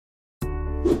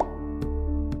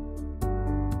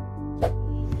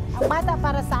Ang bata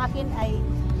para sa akin ay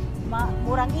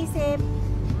murang isip,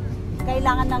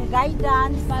 kailangan ng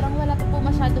guidance. Parang wala pa po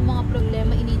masyadong mga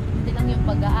problema, hindi lang yung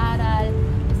pag-aaral,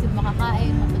 kasi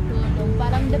makakain, matutulong.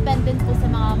 Parang dependent po sa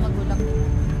mga magulang.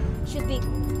 Should be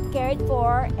cared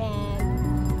for and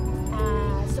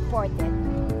supported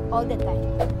all the time.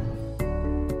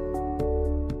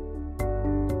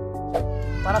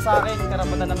 Para sa akin,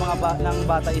 karapatan ng mga ng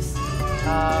bata is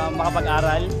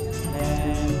makapag-aral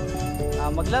and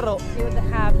maglaro. They would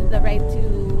have the right to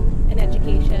an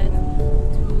education,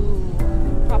 to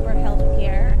proper health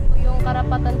care. Yung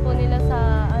karapatan po nila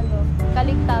sa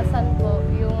kaligtasan po,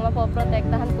 yung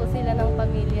mapoprotektahan po sila ng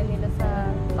pamilya nila sa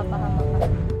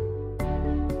kapahamakan.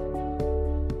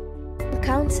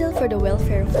 Council for the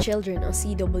Welfare of Children o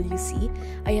CWC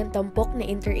ay ang tampok na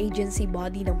interagency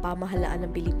body ng pamahalaan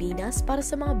ng Pilipinas para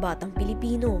sa mga batang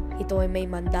Pilipino. Ito ay may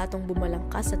mandatong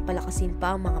bumalangkas at palakasin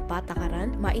pa ang mga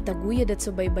patakaran, maitaguyod at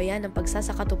subaybayan ang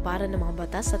pagsasakatuparan ng mga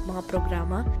batas at mga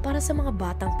programa para sa mga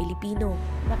batang Pilipino.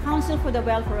 The Council for the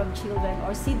Welfare of Children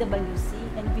or CWC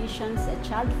envisions a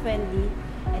child-friendly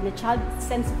and a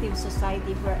child-sensitive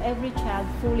society where every child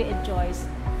fully enjoys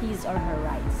his or her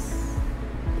rights.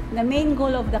 The main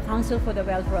goal of the Council for the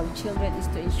Welfare of Children is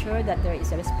to ensure that there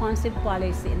is a responsive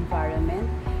policy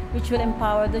environment which will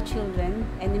empower the children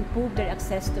and improve their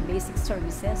access to basic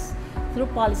services through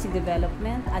policy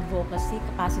development, advocacy,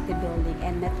 capacity building,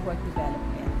 and network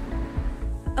development.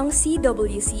 Ang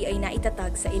CWC ay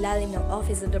naitatag sa ilalim ng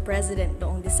Office of the President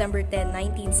noong December 10,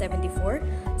 1974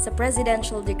 sa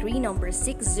Presidential Decree No.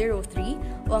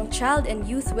 603 o ang Child and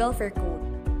Youth Welfare Code.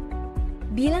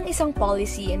 Bilang isang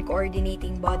policy and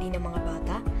coordinating body ng mga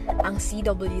bata, ang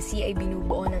CWC ay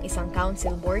binubuo ng isang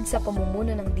council board sa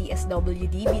pamumuno ng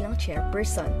DSWD bilang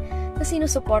chairperson na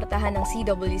sinusuportahan ng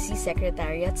CWC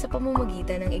Secretariat sa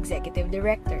pamamagitan ng Executive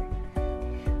Director.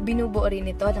 Binubuo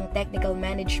rin ito ng Technical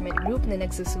Management Group na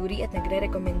nagsusuri at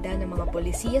nagre-rekomenda ng mga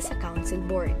polisiya sa council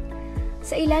board.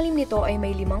 Sa ilalim nito ay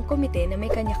may 5 komite na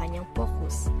may kanya-kanyang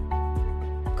focus.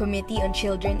 Committee on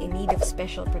Children in Need of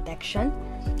Special Protection,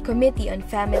 Committee on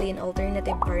Family and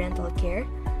Alternative Parental Care,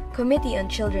 Committee on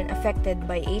Children Affected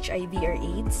by HIV or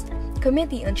AIDS,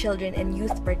 Committee on Children and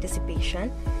Youth Participation,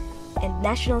 and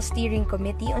National Steering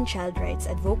Committee on Child Rights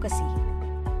Advocacy.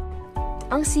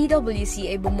 Ang CWC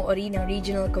ay bumuo rin ng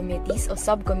regional committees o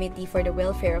subcommittee for the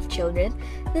welfare of children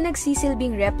na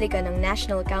nagsisilbing replika ng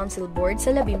National Council Board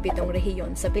sa 17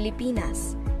 rehiyon sa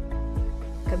Pilipinas.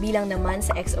 Kabilang naman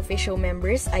sa ex-officio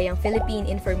members ay ang Philippine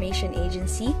Information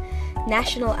Agency,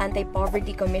 National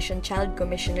Anti-Poverty Commission Child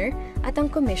Commissioner at ang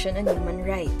Commission on Human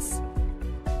Rights.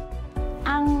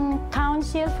 Ang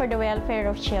Council for the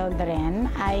Welfare of Children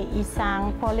ay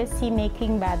isang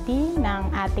policy-making body ng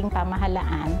ating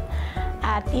pamahalaan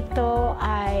at ito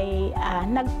ay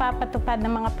nagpapatupad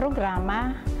ng mga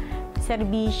programa,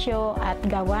 serbisyo at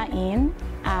gawain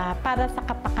para sa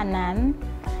kapakanan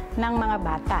ng mga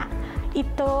bata.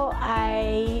 Ito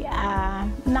ay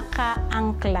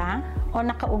nakaangkla o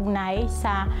nakaugnay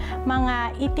sa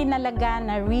mga itinalaga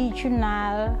na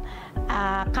Regional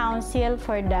Council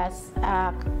for the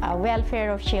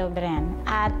Welfare of Children.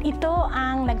 At ito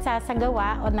ang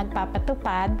nagsasagawa o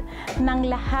nagpapatupad ng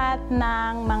lahat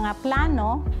ng mga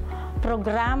plano,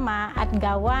 programa at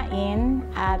gawain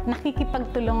at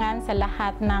nakikipagtulungan sa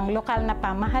lahat ng lokal na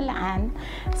pamahalaan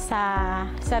sa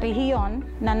rehiyon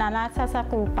na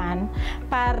nasasakupan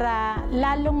para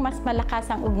lalong mas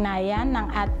malakas ang ugnayan ng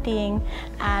ating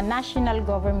national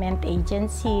government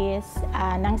agencies,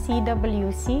 ng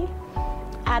CWC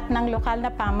at ng lokal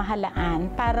na pamahalaan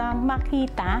para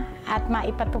makita at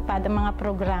maipatupad ang mga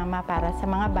programa para sa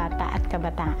mga bata at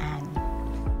kabataan.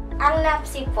 Ang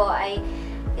NAPSI po ay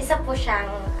isa po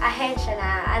siyang ahensya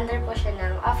na under po siya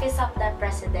ng Office of the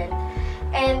President.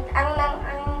 And ang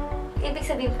ibig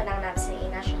sabihin po ng NAPSI ay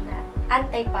National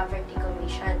Anti-Poverty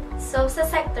Commission. So sa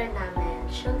sector namin,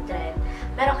 children,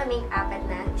 meron kaming 4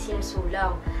 na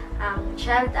sinusulong. Ang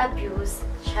child abuse,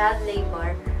 child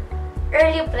labor,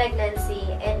 early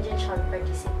pregnancy, and child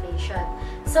participation.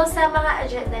 So sa mga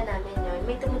agenda namin yun,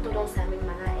 may tumutulong sa aming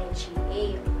mga NGA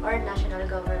or National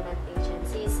Government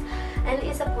Agencies. And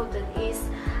isa po dun is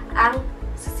ang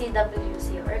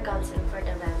CWC or Council for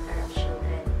the Welfare of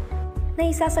Children.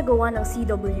 Naisasagawa ng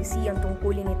CWC ang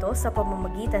tungkulin nito sa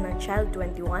pamamagitan ng Child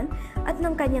 21 at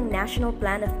ng kanyang National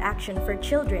Plan of Action for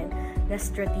Children na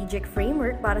strategic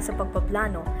framework para sa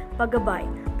pagpaplano, paggabay,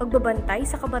 pagbabantay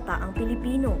sa kabataang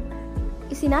Pilipino.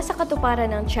 Isinasakatuparan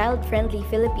ng Child-Friendly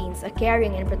Philippines, a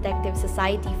caring and protective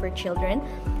society for children,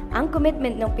 ang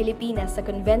commitment ng Pilipinas sa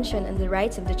Convention on the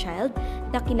Rights of the Child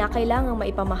na kinakailangang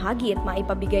maipamahagi at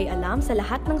maipabigay alam sa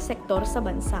lahat ng sektor sa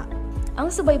bansa. Ang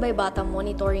Subaybay Bata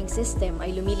Monitoring System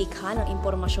ay lumilikha ng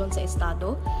impormasyon sa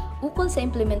Estado ukol sa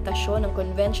implementasyon ng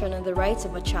Convention on the Rights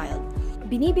of a Child.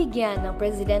 Binibigyan ng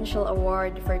Presidential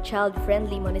Award for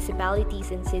Child-Friendly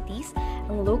Municipalities and Cities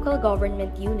ang local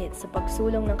government units sa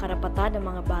pagsulong ng karapatan ng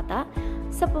mga bata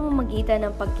sa pamamagitan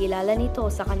ng pagkilala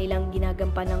nito sa kanilang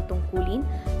ginagampanan ng tungkulin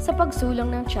sa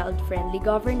pagsulong ng child-friendly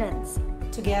governance.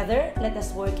 Together, let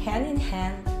us work hand in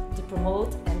hand to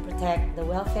promote and protect the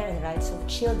welfare and rights of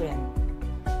children.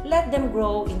 Let them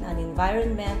grow in an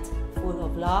environment full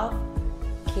of love,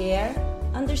 care,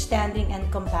 understanding, and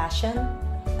compassion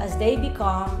as they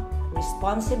become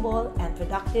responsible and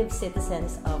productive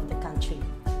citizens of the country.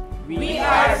 We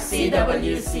are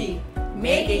CWC,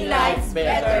 making lives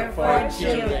better for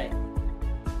children.